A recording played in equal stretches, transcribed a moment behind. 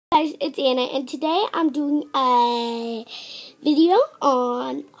guys, it's Anna, and today I'm doing a video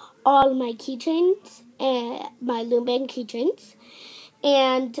on all my keychains, my loom band keychains,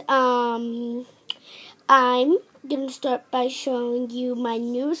 and I'm going to start by showing you my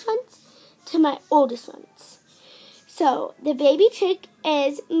newest ones to my oldest ones. So, the baby chick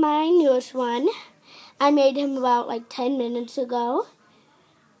is my newest one. I made him about like 10 minutes ago.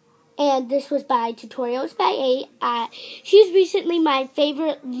 And this was by Tutorials by A. She's recently my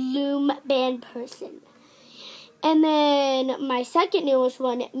favorite loom band person. And then my second newest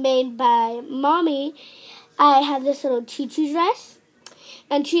one, made by Mommy, I have this little tutu dress.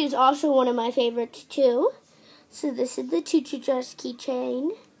 And she is also one of my favorites too. So this is the tutu dress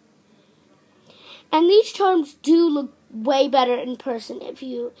keychain. And these charms do look way better in person. If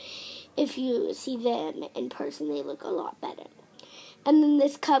you see them in person, they look a lot better. And then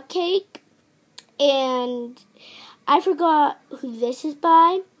this cupcake, and I forgot who this is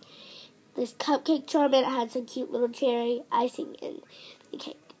by. This cupcake charm, and it has a cute little cherry icing in the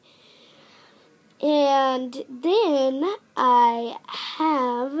cake. And then I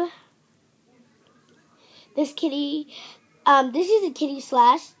have this kitty. This is a kitty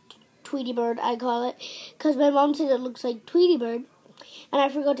slash Tweety Bird, I call it, because my mom said it looks like Tweety Bird, and I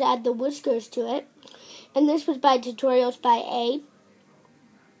forgot to add the whiskers to it. And this was by Tutorials by A.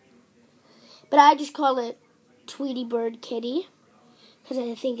 But I just call it Tweety Bird Kitty, because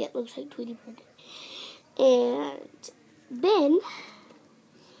I think it looks like Tweety Bird. And then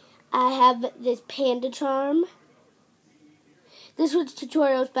I have this panda charm. This was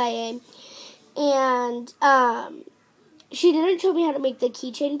Tutorials by A. And she didn't show me how to make the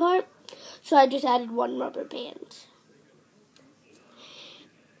keychain part, so I just added one rubber band.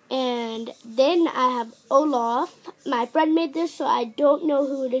 And then I have Olaf. My friend made this, so I don't know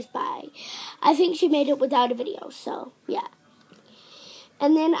who it is by. I think she made it without a video, so yeah.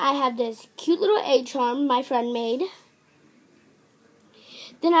 And then I have this cute little A charm my friend made.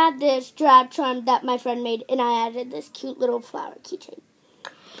 Then I have this giraffe charm that my friend made, and I added this cute little flower keychain.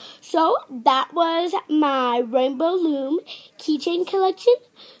 So that was my Rainbow Loom keychain collection.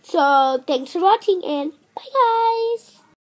 So thanks for watching, and bye guys!